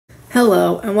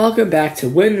Hello and welcome back to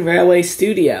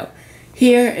WoodenRailwayStudio.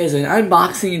 Here is an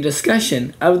unboxing and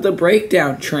discussion of the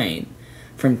breakdown train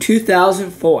from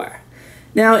 2004.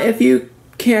 Now if you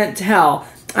can't tell,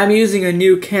 I'm using a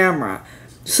new camera,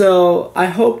 so I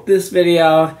hope this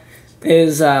video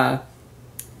is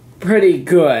pretty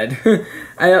good.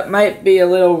 It might be a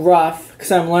little rough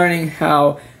because I'm learning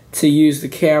how to use the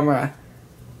camera,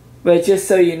 but just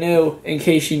so you knew, in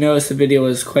case you noticed, the video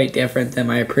was quite different than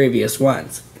my previous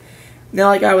ones. Now,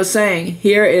 like I was saying,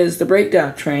 here is the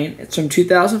breakdown train. It's from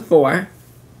 2004.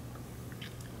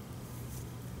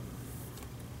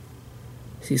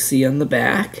 As you see on the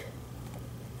back.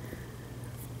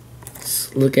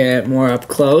 Let's look at it more up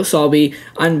close. I'll be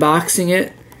unboxing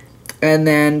it and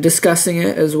then discussing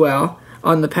it as well.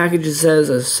 On the package it says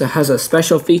it has a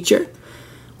special feature,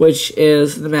 which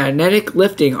is the magnetic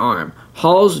lifting arm.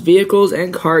 Hauls vehicles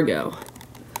and cargo.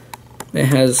 It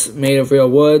has made of real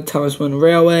wood, Thomas Wooden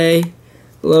Railway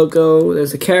logo.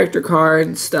 There's a character card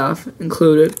and stuff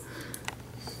included.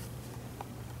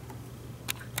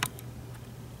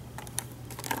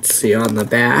 Let's see on the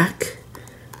back.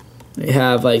 We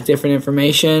have like different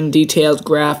information, detailed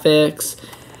graphics,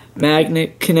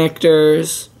 magnet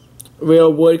connectors,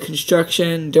 real wood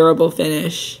construction, durable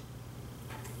finish.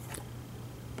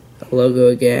 The logo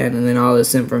again, and then all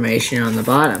this information on the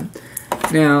bottom.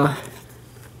 Now,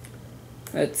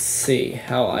 let's see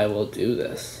how I will do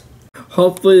this.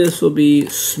 Hopefully this will be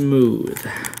smooth.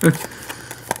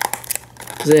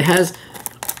 Because it has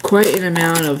quite an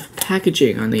amount of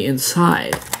packaging on the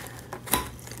inside.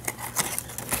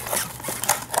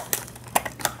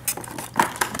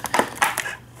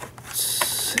 Let's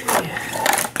see.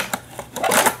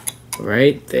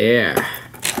 Right there.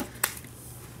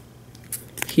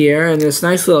 Here in this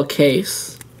nice little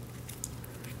case,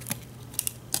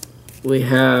 we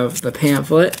have the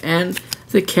pamphlet and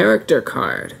the character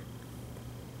card,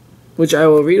 which I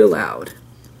will read aloud.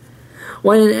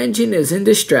 When an engine is in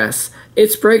distress,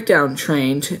 its breakdown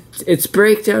train to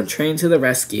the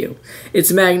rescue.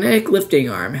 Its magnetic lifting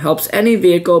arm helps any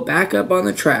vehicle back up on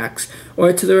the tracks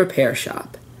or to the repair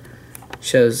shop.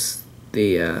 Shows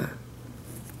the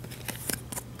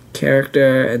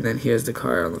character, and then here's the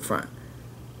card on the front.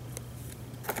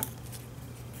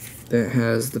 Then it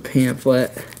has the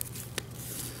pamphlet.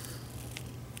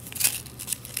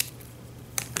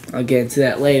 I'll get into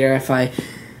that later if I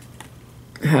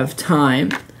have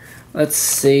time. Let's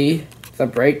see the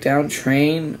breakdown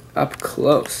train up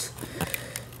close.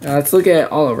 Now let's look at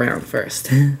it all around first.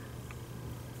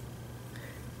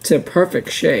 It's in perfect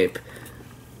shape.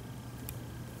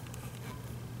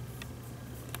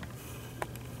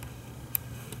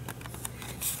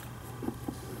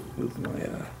 Move my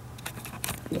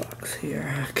blocks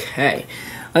here. Okay,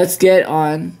 let's get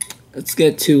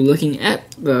to looking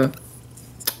at the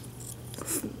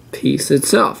piece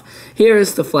itself. Here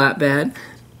is the flatbed.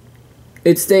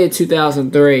 It's dated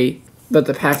 2003, but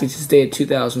the package is dated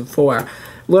 2004.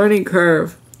 Learning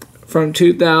curve from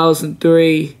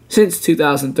 2003, since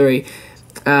 2003,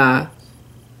 and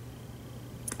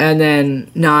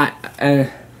then not,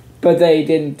 but they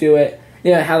didn't do it.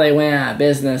 You know how they went out of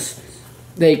business.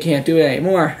 They can't do it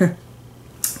anymore.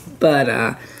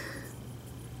 But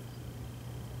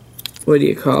what do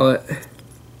you call it?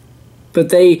 But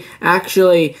they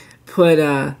actually put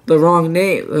the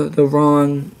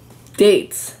wrong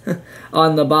dates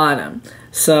on the bottom.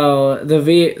 So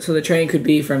the train could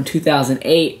be from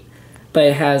 2008, but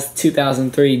it has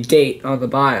 2003 date on the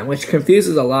bottom, which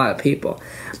confuses a lot of people.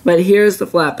 But here's the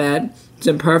flatbed. It's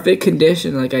in perfect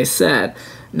condition, like I said.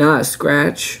 Not a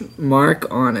scratch mark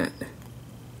on it.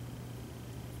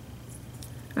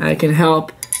 I can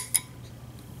help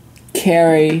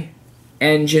carry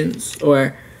engines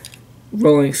or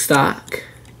rolling stock,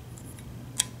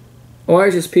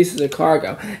 or just pieces of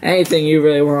cargo. Anything you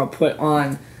really want to put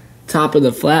on top of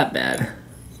the flatbed.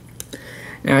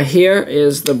 Now here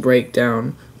is the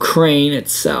breakdown crane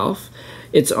itself.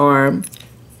 Its arm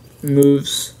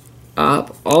moves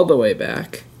up all the way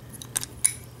back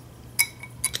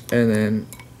and then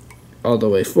all the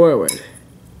way forward.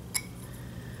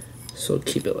 So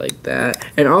keep it like that.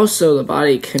 And also the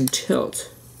body can tilt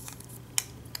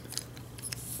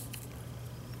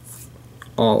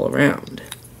all around.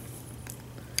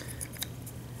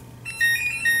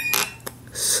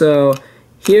 So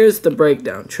here's the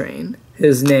breakdown train.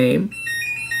 His name.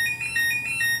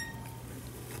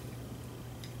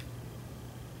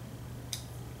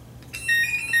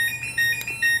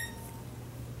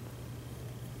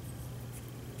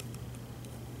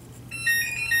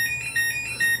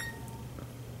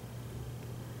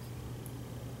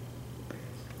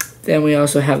 Then we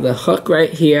also have the hook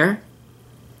right here.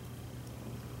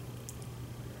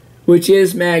 which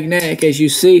is magnetic. As you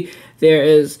see, there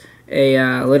is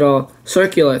a little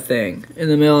circular thing in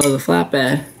the middle of the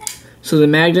flatbed. So the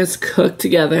magnets hook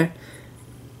together,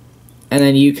 and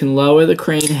then you can lower the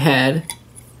crane head,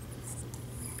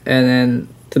 and then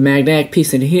the magnetic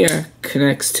piece in here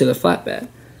connects to the flatbed.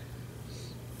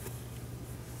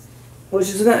 Which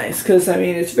is nice, because, I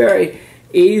mean, it's very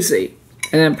easy.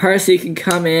 And then Percy can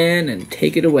come in and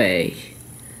take it away.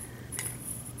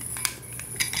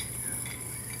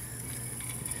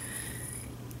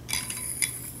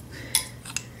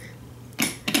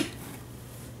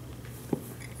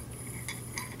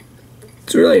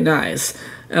 It's really nice.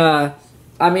 I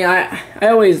mean, I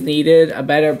always needed a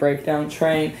better breakdown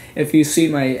train. If you see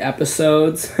my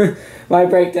episodes, my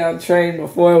breakdown train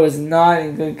before was not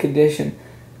in good condition.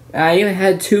 I even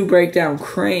had 2 breakdown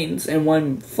cranes and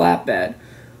 1 flatbed,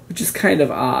 which is kind of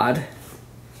odd.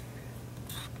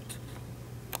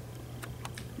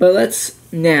 But let's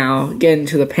now get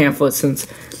into the pamphlet, since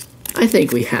I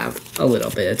think we have a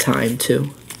little bit of time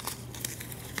to.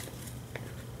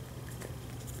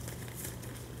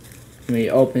 Let me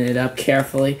open it up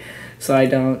carefully so I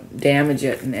don't damage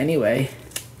it in any way.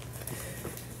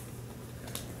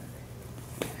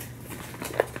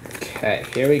 Okay,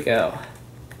 here we go.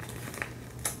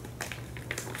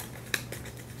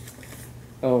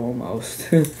 Oh, almost.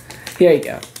 Here you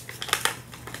go.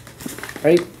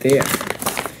 Right there.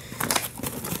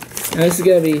 Now this is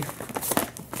going to be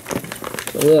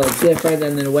a little different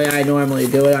than the way I normally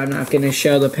do it. I'm not going to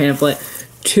show the pamphlet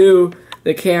to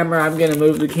the camera. I'm going to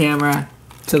move the camera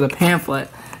to the pamphlet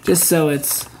just so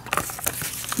it's,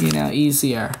 you know,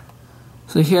 easier.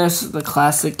 So here's the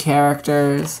classic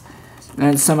characters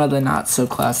and some of the not so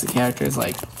classic characters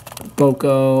like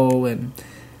Boko and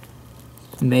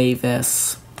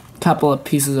Mavis, a couple of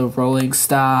pieces of rolling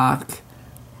stock,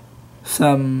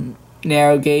 some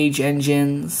narrow gauge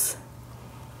engines,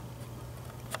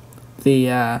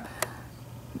 the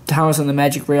Thomas and the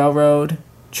Magic Railroad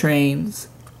trains,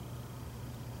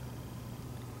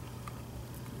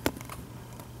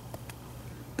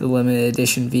 the limited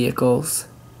edition vehicles.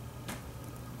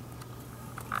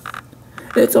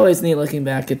 It's always neat looking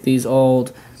back at these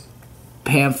old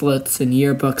pamphlets and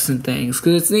yearbooks and things,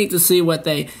 because it's neat to see what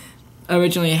they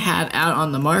originally had out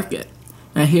on the market.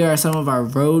 Now here are some of our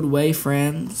roadway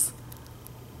friends.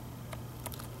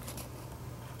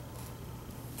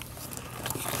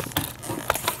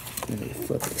 Let me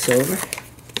flip this over.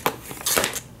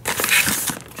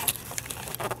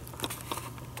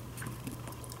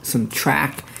 Some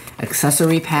track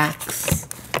accessory packs.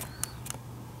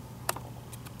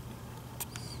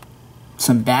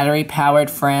 Some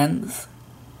battery-powered friends.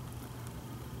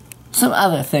 Some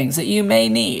other things that you may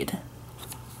need.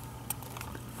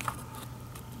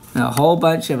 And a whole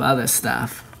bunch of other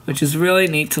stuff, which is really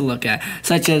neat to look at,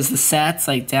 such as the sets,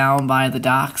 like Down by the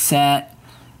Dock set,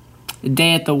 the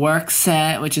Day at the Work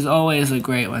set, which is always a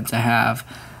great one to have.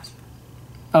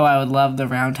 Oh, I would love the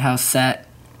Roundhouse set,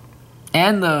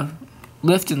 and the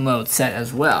Lift and Load set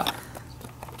as well.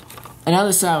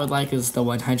 Another set I would like is the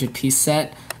 100-piece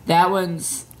set. That one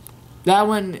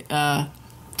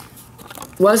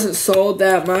wasn't sold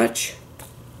that much,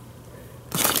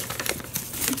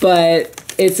 but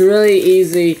it's really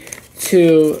easy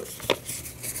to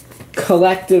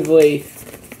collectively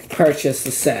purchase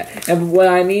the set. And what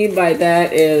I mean by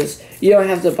that is you don't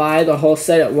have to buy the whole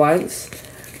set at once,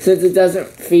 since it doesn't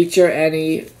feature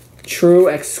any true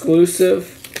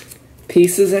exclusive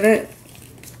pieces in it.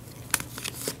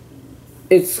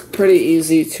 It's pretty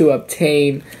easy to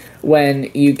obtain when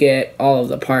you get all of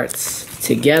the parts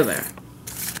together.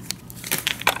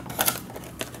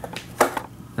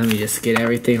 Let me just get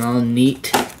everything all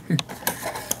neat.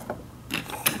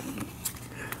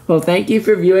 Well, thank you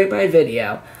for viewing my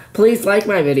video. Please like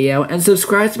my video and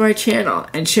subscribe to my channel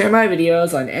and share my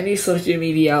videos on any social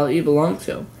media outlet you belong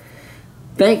to.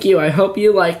 Thank you. I hope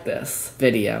you like this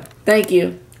video. Thank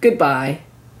you. Goodbye.